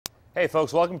Hey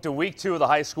folks, welcome to week 2 of the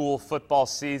high school football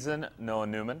season. Noah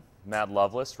Newman, Matt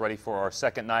Lovelace, ready for our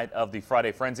second night of the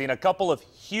Friday Frenzy and a couple of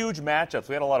huge matchups.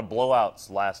 We had a lot of blowouts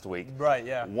last week. Right,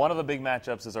 yeah. One of the big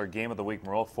matchups is our game of the week,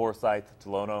 Maroa Forsyth,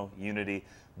 Tolono Unity.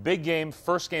 Big game,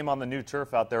 first game on the new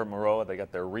turf out there at Maroa. They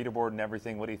got their reader board and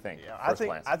everything. What do you think? Yeah, I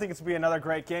think it's going to be another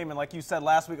great game. And like you said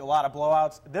last week, a lot of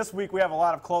blowouts. This week we have a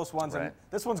lot of close ones, Right. and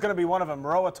this one's going to be one of them.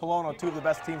 Maroa, Tolono, two of the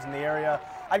best teams in the area.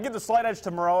 I'd give the slight edge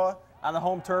to Maroa on the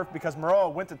home turf because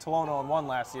Maroa went to Tolono and won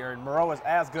last year, and Maroa is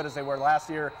as good as they were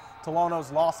last year.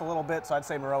 Tolono's lost a little bit, so I'd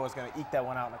say Maroa is going to eke that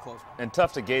one out in a close one. And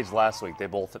tough to gauge last week. They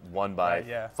both won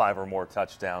by 5 or more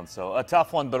touchdowns. So a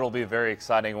tough one, but it'll be a very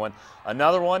exciting one.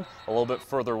 Another one, a little bit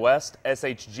further west,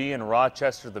 SHG and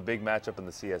Rochester, the big matchup in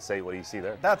the CSA. What do you see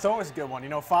there? That's always a good one. You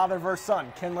know, father versus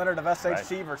son. Ken Leonard of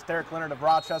SHG versus Derek Leonard of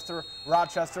Rochester.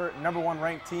 Rochester, #1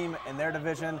 ranked team in their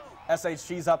division.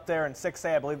 SHG's up there in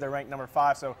 6A. I believe they're ranked number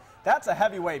 5. So that's a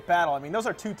heavyweight battle. I mean, those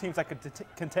are two teams that could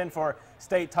contend for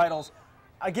state titles.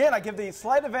 Again, I give the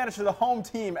slight advantage to the home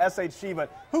team, SHG,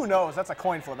 but who knows? That's a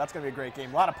coin flip. That's going to be a great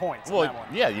game. A lot of points in that one.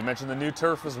 Yeah, you mentioned the new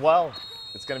turf as well.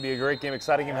 It's going to be a great game,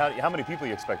 exciting game. How many people do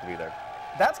you expect to be there?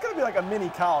 That's going to be like a mini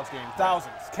college game.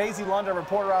 Thousands. Casey Lund, a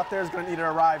reporter out there, is going to need to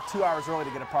arrive 2 hours early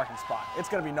to get a parking spot. It's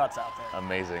going to be nuts out there.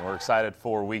 Amazing. We're excited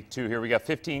for week 2 here. We got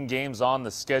 15 games on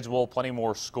the schedule, plenty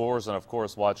more scores, and of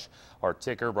course watch our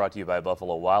ticker brought to you by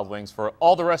Buffalo Wild Wings. For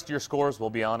all the rest of your scores, we'll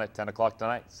be on at 10 o'clock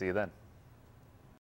tonight. See you then.